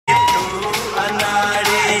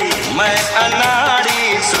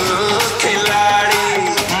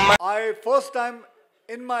first time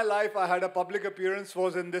in my life I had a public appearance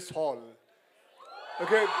was in this hall.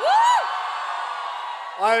 Okay.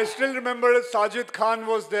 I still remember it. Sajid Khan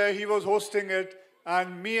was there. He was hosting it.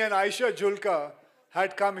 And me and Aisha Julka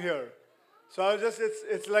had come here. So I was just,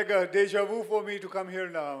 it's like a deja vu for me to come here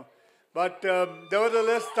now. But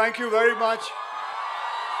nevertheless, thank you very much.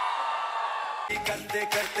 करते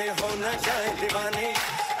करते हो न जाए दीवाने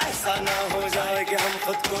ऐसा ना हो जाए कि हम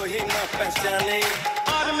खुद को ही ना पहचाने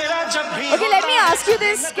और मेरा जब भी Okay, let me ask you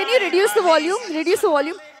this. Can you reduce the volume? Reduce the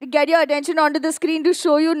volume. Get your attention onto the screen to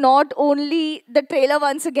show you not only the trailer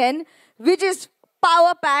once again, which is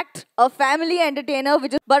power-packed, a family entertainer,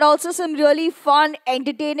 but also some really fun,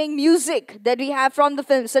 entertaining music that we have from the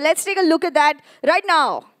film. So let's take a look at that right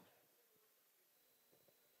now.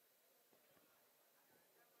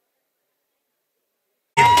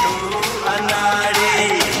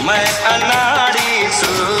 मैं अनाड़ी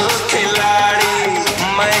तू खिलाड़ी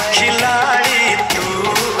मैं खिलाड़ी तू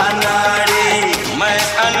अनाड़ी मैं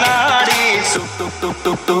अनाड़ी तू तू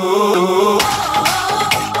तू तू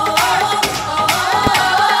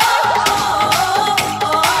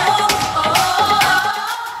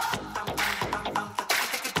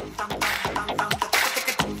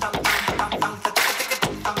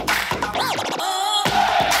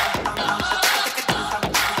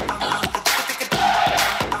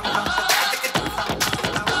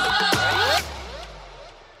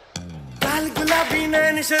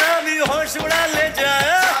शराबी होश उड़ा ले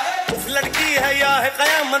जाए उस लड़की है या है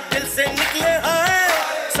कयामत दिल से निकले आए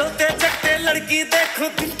सोते जगते लड़की देखो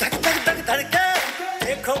दिल धक धक धक धड़के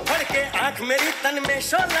देखो फड़के आंख मेरी तन में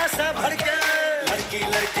शोला सा भड़के लड़की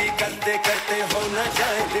लड़की करते करते हो न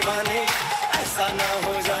जाए दीवाने ऐसा ना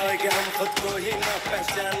हो जाए कि हम खुद को ही ना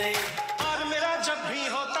पहचाने और मेरा जब भी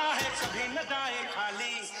होता है कभी न जाए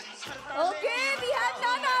खाली Okay, we have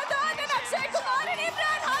none other than Akshay, Kumar and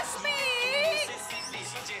Emraan, hashmi.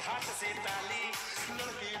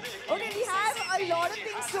 Okay, we have a lot of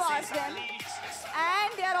things to ask them. And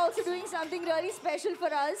they are also doing something really special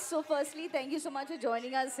for us. So firstly, thank you so much for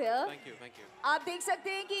joining us here. Thank you, thank you. आप देख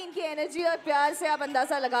सकते हैं कि इनकी energy और प्यार से आप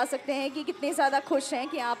अंदाजा लगा सकते हैं कि कितने ज़्यादा खुश हैं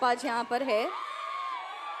कि आप आज यहाँ पर हैं.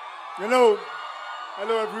 You know,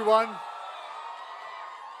 hello everyone.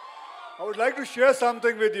 I would like to share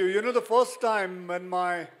something with you. You know, the first time when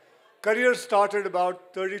my career started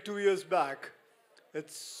about 32 years back, I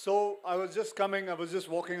was just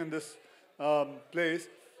walking in this place.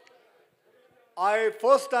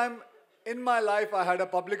 First time in my life I had a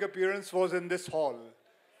public appearance was in this hall.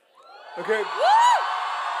 Okay.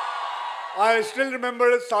 I still remember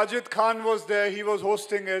it. Sajid Khan was there. He was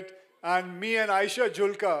hosting it. And me and Aisha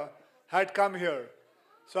Julka had come here.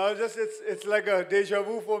 So I was just, it's like a deja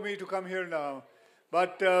vu for me to come here now.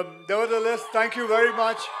 But nevertheless, thank you very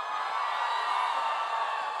much.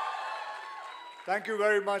 Thank you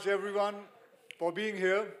very much, everyone, for being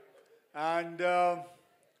here. And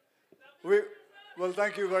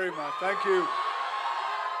thank you very much. Thank you.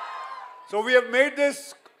 So we have made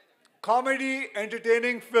this comedy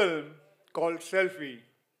entertaining film called Selfie.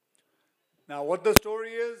 Now, what the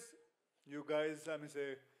story is, you guys,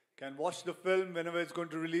 can watch the film whenever it's going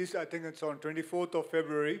to release. I think it's on 24th of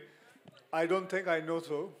February. I don't think I know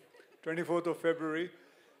so. 24th of February.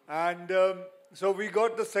 And so we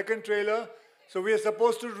got the second trailer. So we are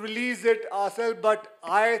supposed to release it ourselves, but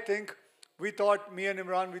I think me and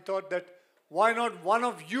Emraan, we thought that why not one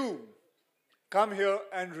of you come here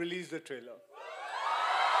and release the trailer?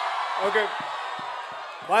 Okay.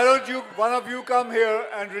 Why don't one of you come here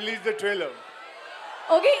and release the trailer?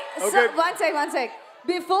 Okay. So one sec.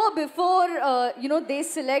 Before they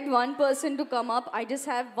select one person to come up, I just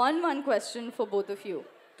have one question for both of you.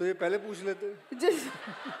 तो ये पहले पूछ लेते. Just.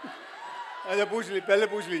 अच्छा पहले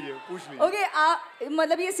पूछ लीजिए. Okay,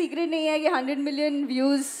 मतलब ये secret नहीं है कि 100 million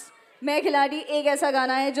views. मैं खिलाड़ी एक ऐसा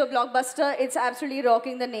गाना है जो blockbuster. It's absolutely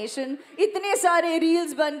rocking the nation. इतने सारे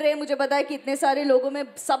reels बन रहे हैं. मुझे पता है कि इतने सारे लोगों में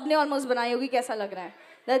सबने almost बनाई होगी. कैसा लग रहा है?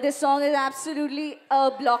 That this song is absolutely a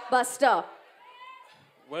blockbuster.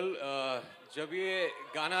 Well, जब ये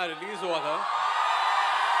गाना रिलीज हुआ था,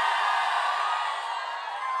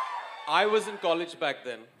 I was in college back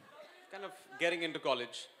then, kind of getting into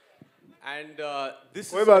college, and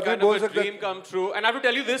this is kind of a dream come true. And I have to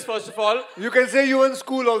tell you this first of all. You can say you were in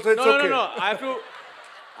school also. It's okay. No. I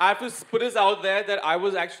have to put this out there that I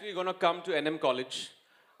was actually going to come to NM College.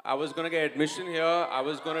 I was going to get admission here. I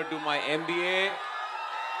was going to do my MBA.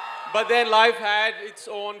 But then life had its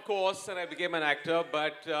own course and I became an actor.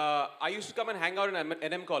 But I used to come and hang out in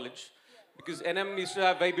NM College because NM used to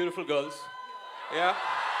have very beautiful girls. Yeah.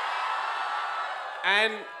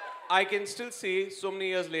 And I can still see so many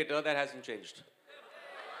years later that hasn't changed.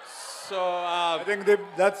 So, I think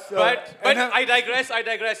that's. but I digress.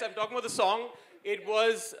 I'm talking about the song. It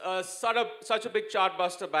was such a big chart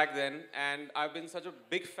buster back then, and I've been such a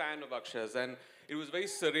big fan of Akshay's, and it was very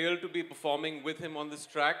surreal to be performing with him on this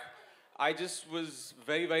track. I just was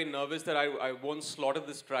very, very nervous that I won't slaughter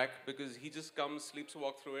this track because he just comes, sleeps,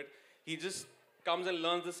 walk through it. He just comes and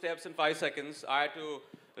learns the steps in 5 seconds. I had to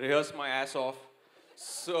rehearse my ass off.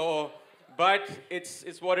 So, but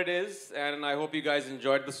it's what it is, and I hope you guys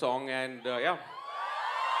enjoyed the song, and yeah.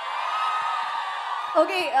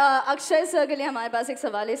 Okay, Akshay sir, के लिए हमारे पास एक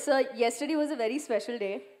सवाल है. Sir, yesterday was a very special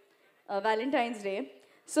day, Valentine's Day.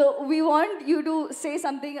 So we want you to say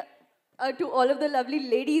something to all of the lovely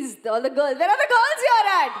ladies, all the girls. Where are the girls here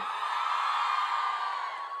at?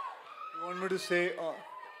 You want me to say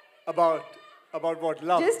about what?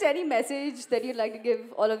 Love? Just any message that you'd like to give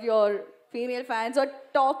all of your female fans, or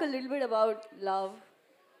talk a little bit about love.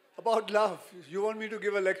 About love. You want me to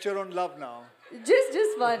give a lecture on love now?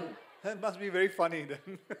 Just one. That must be very funny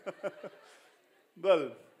then.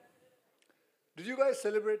 Well, did you guys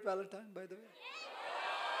celebrate Valentine, by the way?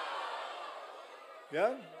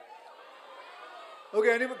 Yeah?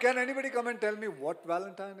 Okay, can anybody come and tell me what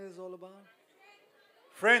Valentine is all about?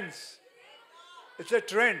 Friends. It's a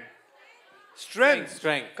trend. Strength.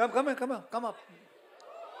 Strength. Come up.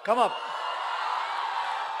 Come up.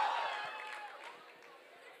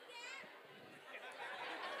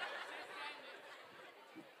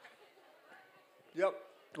 Yep.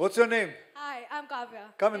 What's your name? Hi, I'm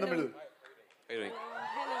Kavya. Come in the Hello. middle. How you doing?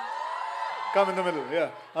 Hello. Come in the middle, yeah.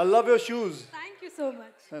 I love your shoes. Thank you so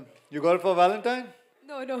much. You got it for Valentine?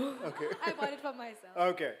 No. Okay. I bought it for myself.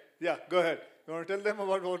 Okay. Yeah, go ahead. You want to tell them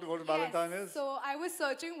about what Valentine is? So I was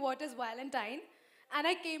searching what is Valentine, and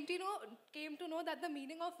I came to know that the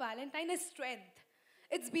meaning of Valentine is strength.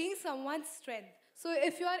 It's being someone's strength. So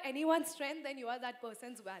if you are anyone's strength, then you are that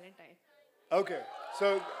person's Valentine. Okay.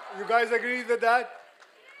 So you guys agree with that?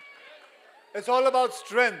 It's all about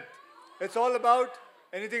strength. It's all about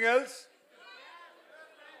anything else?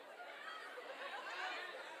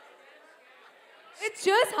 It's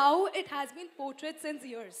just how it has been portrayed since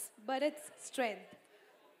years, but it's strength.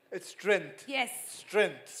 It's strength. Yes.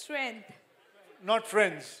 Strength. Strength. Not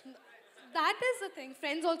friends. That is the thing.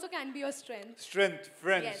 Friends also can be your strength. Strength,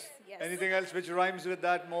 friends. Yes. Anything else which rhymes with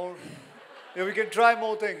that more? Yeah, we can try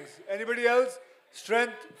more things. Anybody else?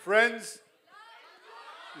 Strength, friends,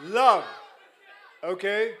 love.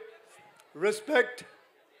 Okay. Respect.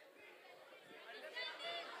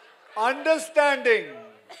 Understanding.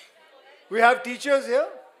 We have teachers here?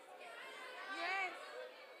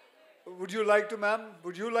 Yes. Would you like to, ma'am?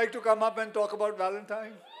 Would you like to come up and talk about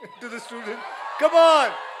Valentine to the students? Come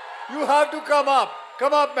on! You have to come up.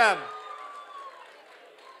 Come up, ma'am.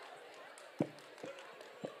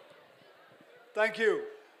 Thank you.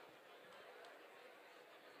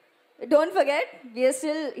 Don't forget, they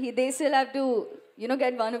still have to,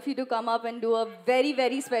 get one of you to come up and do a very,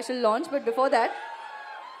 very special launch. But before that,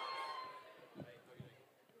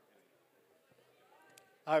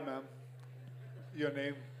 Hi, ma'am. Your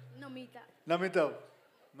name? Namita.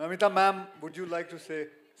 Namita, ma'am, would you like to say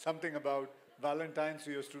something about Valentine's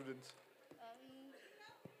to your students?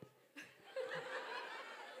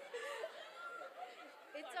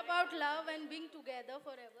 It's about love and being together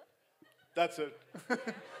forever. That's it.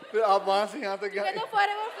 फिर आप वहाँ से यहाँ तक Together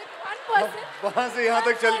forever with one person. वहाँ से यहाँ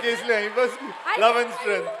तक चल के इसलिए यहीं बस love and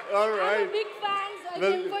strength. All I'm right. a big fan. I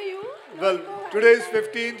Well, came for you. Well, today is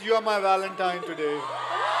 15th. You are my Valentine today.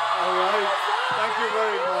 All right. Thank you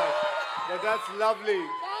very much. That's lovely.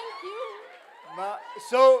 Thank you.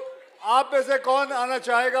 So, आप में से कौन आना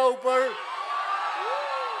चाहेगा ऊपर?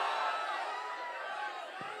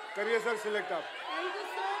 करिए sir select आप. Thank you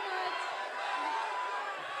so much.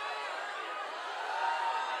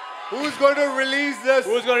 Who's going to release this?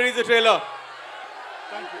 Who's going to read the trailer?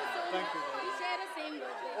 Thank you. Thank you. We share the same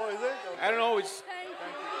birthday. Oh, is it? I don't know which. Thank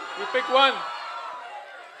you. You pick one.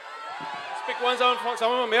 Just pick one someone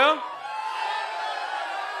from here.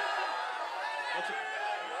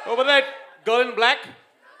 Over that girl in black.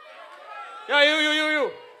 Yeah,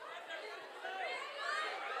 you.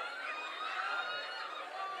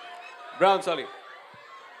 Brown, sorry.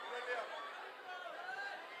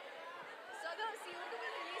 so the CO2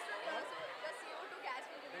 will release the CO2 gas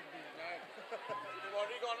will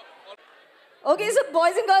release. Okay, so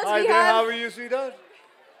boys and girls, Hi we there, have. how are you, sweetheart?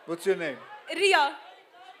 What's your name? Ria.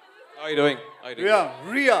 How are you doing? Ria.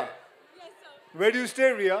 Ria. Yes, sir. Where do you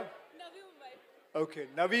stay, Ria? Navi Mumbai. Okay,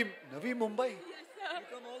 Navi Mumbai.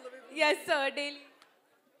 Yes, sir. Daily.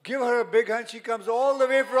 Give her a big hand. She comes all the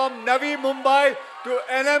way from Navi Mumbai to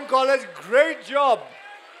NM College. Great job.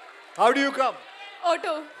 How do you come?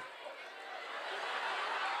 Auto.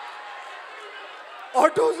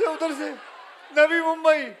 Auto से उधर से Navi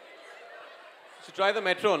Mumbai. So try the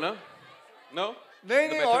metro, no? No? नहीं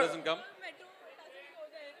The नहीं metro और doesn't come?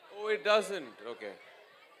 Oh, it doesn't. Okay.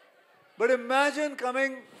 But imagine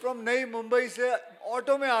coming from नई मुंबई से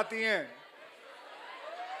auto में आती हैं.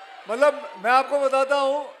 मतलब मैं आपको बताता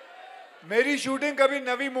हूँ, मेरी शूटिंग कभी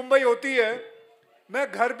नवी मुंबई होती है,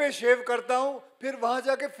 मैं घर पे शेव करता हूँ, फिर वहाँ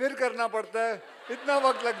जाके फिर करना पड़ता है, इतना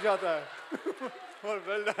वक्त लग जाता है.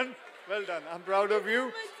 Well done, well done. I'm proud of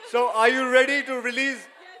you. So are you ready to release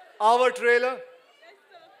our trailer?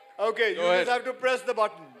 Okay, you just have to press the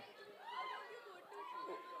button.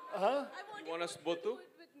 Huh? You want us both to?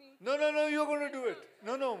 No, you're going to do it.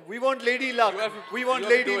 No, we want Lady Luck. We want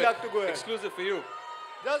Lady Luck to go ahead. Exclusive for you.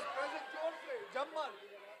 Just press it, jump on.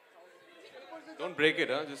 Don't break it,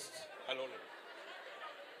 huh? Just, I'll hold it.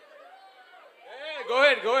 Hey,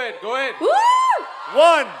 go ahead. Woo!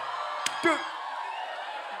 1, 2.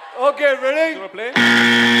 Okay, ready? You want to play?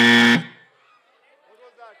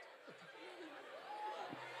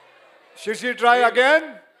 Should she try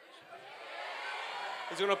again?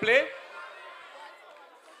 Is he going to play?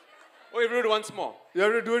 Oh, you have to do it once more. You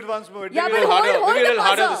have to do it once more. Yeah, Maybe a but little harder. hold Maybe a the little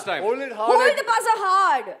harder buzzer. this time. Hold it hard. Hold the buzzer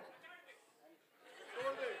hard.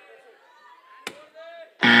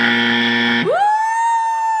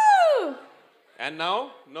 Woo! And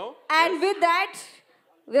now? No? And with that,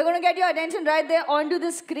 we're going to get your attention right there onto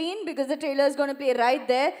the screen because the trailer is going to play right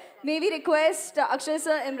there. May we request Akshay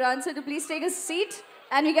sir, Emraan sir to please take a seat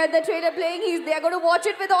and we get the trailer playing. They are going to watch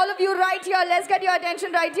it with all of you right here. Let's get your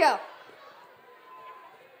attention right here.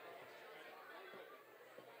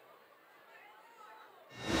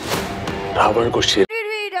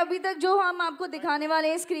 Wait, अभी तक जो हम आपको दिखाने वाले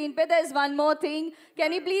हैं screen पे, there is one more thing.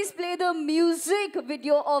 Can you please play the music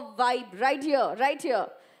video of Vibe right here.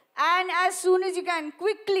 And as soon as you can,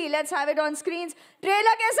 quickly, let's have it on screens.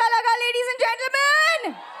 Trailer कैसा लगा, ladies and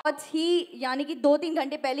gentlemen? बहुत ही, यानी कि 2-3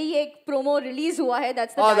 घंटे पहले ये एक promo release हुआ है.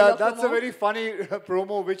 That's the dialogue that's promo. a very funny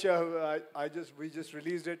promo which we just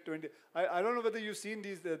released it. I don't know whether you've seen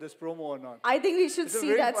this promo or not. I think we should It's a see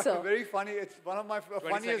very that, sir. Very funny. It's one of my 20-second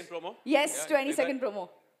funniest. promo? Yes, Yeah, 20-second promo.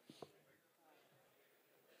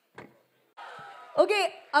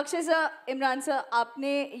 Okay, Akshay sir, Emraan sir,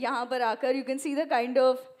 आपने यहाँ पर आकर, you can see the kind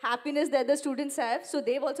of happiness that the students have. So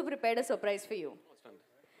they've also prepared a surprise for you.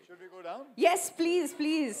 Should we go down? Yes, please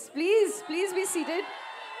be seated.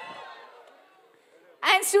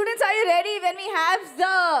 And students, are you ready? When we have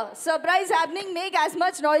the surprise happening, make as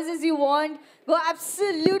much noise as you want. Go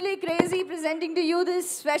absolutely crazy presenting to you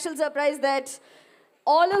this special surprise that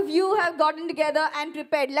all of you have gotten together and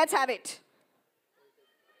prepared. Let's have it.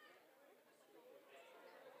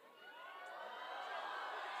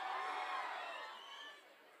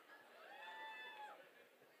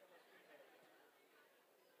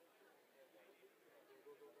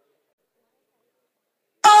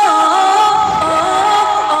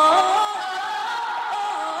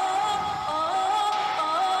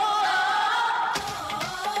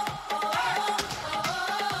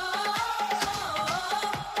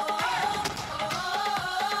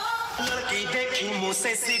 लड़की देखी मुंह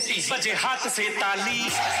से सीटी बजे हाथ से ताली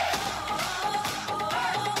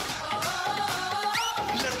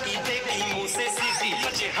लड़की देखी मुंह से सीटी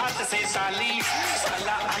बजे हाथ से ताली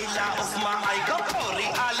साला आइला उस्मा आई गो औरी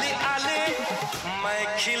आले आले मैं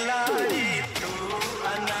खिलाड़ी तू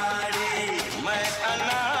अनाड़ी मैं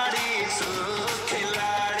अनाड़ी तू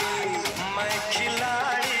खिलाड़ी मैं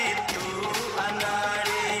खिलाड़ी तू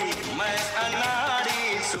अनाड़ी मैं अनाड़ी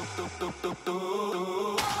तू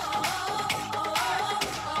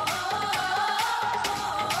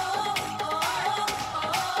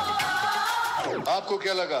आपको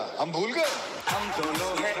क्या लगा हम भूल गए? हम दोनों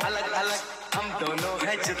हैं अलग अलग हम दोनों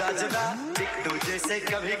हैं जुदा जुदा एक दूजे से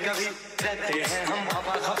कभी कभी रहते हैं हम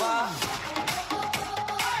हवा हवा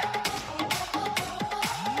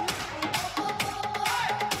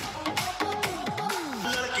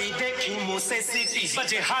लड़की देखी मुंह से सीटी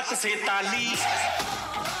बजे हाथ से ताली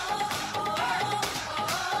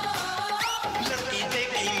लड़की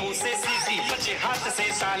देखी मुंह से सीटी बजे हाथ से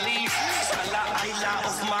ताली साला आइला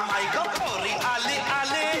उस्मा आई गो औरी आले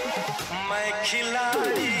आले मैं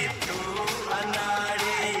खिलाड़ी तू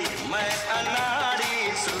अनाड़ी मैं अनाड़ी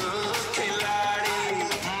तू खिलाड़ी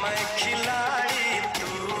मैं खिलाड़ी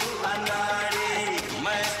तू अनाड़ी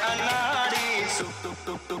मैं अनाड़ी तू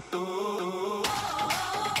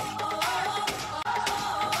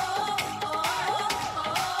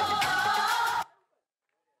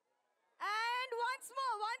And once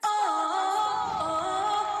more.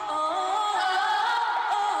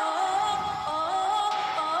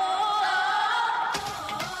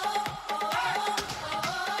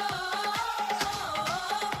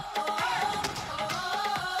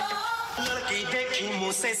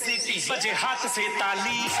 मुंह से सीटी बजे हाथ से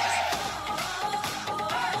ताली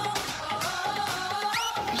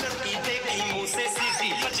लड़की देखी मुंह से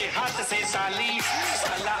सीटी बजे हाथ से ताली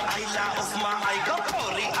साला आइला उस्मा आएगा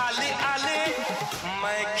पूरी आले आले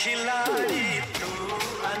मैं खिलाड़ी तू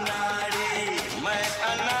अनाड़ी मैं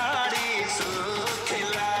अनाड़ी तू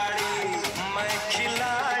खिलाड़ी मैं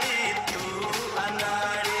खिलाड़ी तू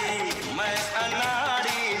अनाड़ी मैं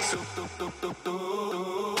अनाड़ी तू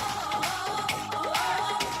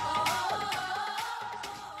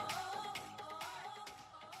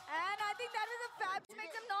And I think that was a fab.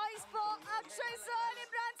 Make some noise for Akshay sir and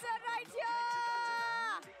Emraan sir right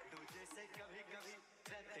here.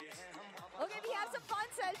 Okay, we have some fun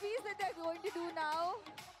selfies that they're going to do now.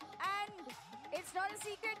 And it's not a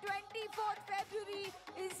secret, 24th February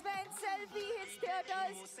is when Selfie hits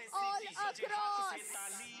theaters all across.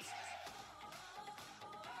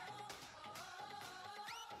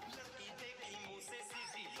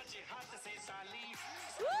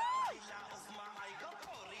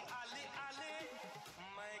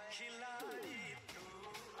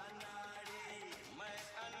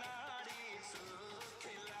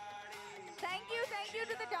 Thank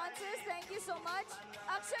you to the dancers. Thank you so much.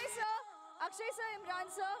 Akshay sir, Emraan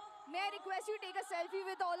sir, may I request you take a selfie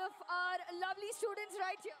with all of our lovely students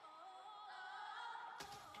right here.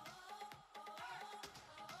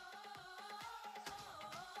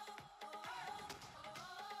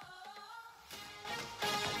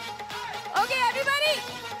 Okay, everybody.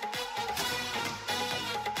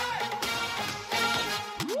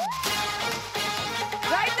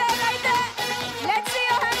 Right there, right there. Let's see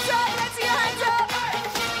your hands up, let's see your hands up.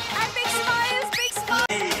 And big smiles, big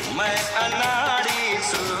smiles. मैं अनाड़ी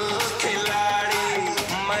तू खिलाड़ी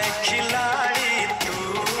मैं खिलाड़ी तू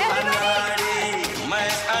अनाड़ी मैं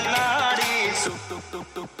अनाड़ी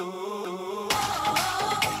तू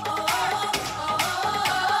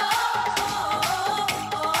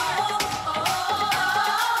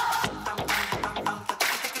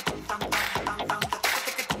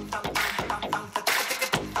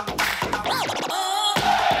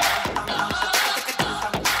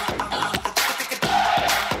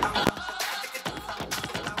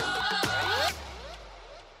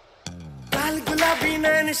गुलाबी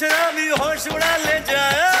नैन शराबी होश उड़ा ले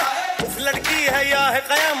जाए उस लड़की है या है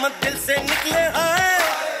कयामत दिल से निकले आए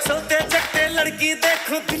सोते जगते लड़की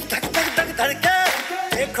देखो दिल धक धक धक धड़के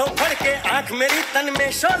देखो फड़के आंख मेरी तन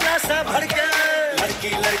में शोला सा भड़के लड़की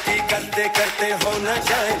लड़की करते करते हो न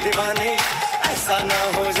जाए दीवाने ऐसा ना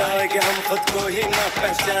हो जाए कि हम खुद को ही ना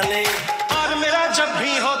पहचाने और मेरा जब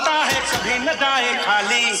भी होता है कभी न जाए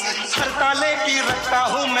खाली हर ताले की रखता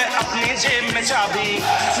हूँ मैं अपनी जेब में चाबी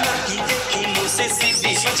लड़की देखी मुँह से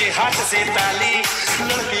सीधी बजे हाथ से ताली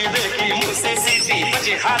लड़की देखी मुँह से सीधी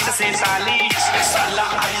बजे हाथ से ताली साला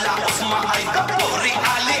आइला उस्मा आएगा पूरी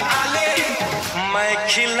आले आले मैं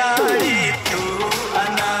खिलाड़ी तू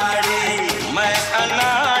अनाड़ी मैं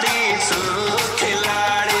अनाड़ी तू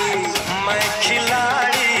खिलाड़ी मैं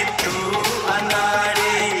खिलाड़ी तू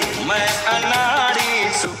अनाड़ी मैं अनाड़ी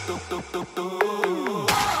तू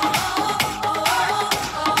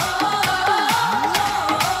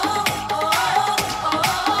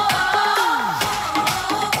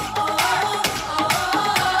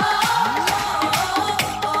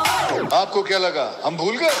आपको क्या लगा हम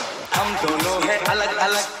भूल गए? हम दोनों हैं अलग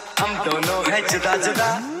अलग हम दोनों हैं जुदा जुदा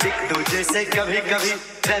एक दूसरे से कभी कभी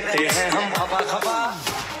रहते हैं हम हवा हवा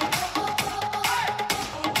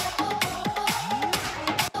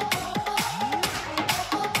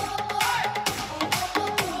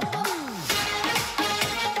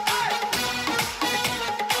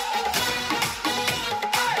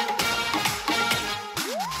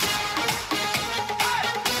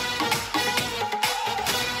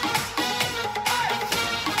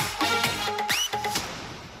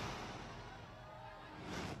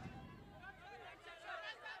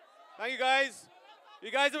Thank you guys.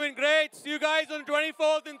 You guys have been great. See you guys on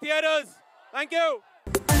 24th in theaters. Thank you.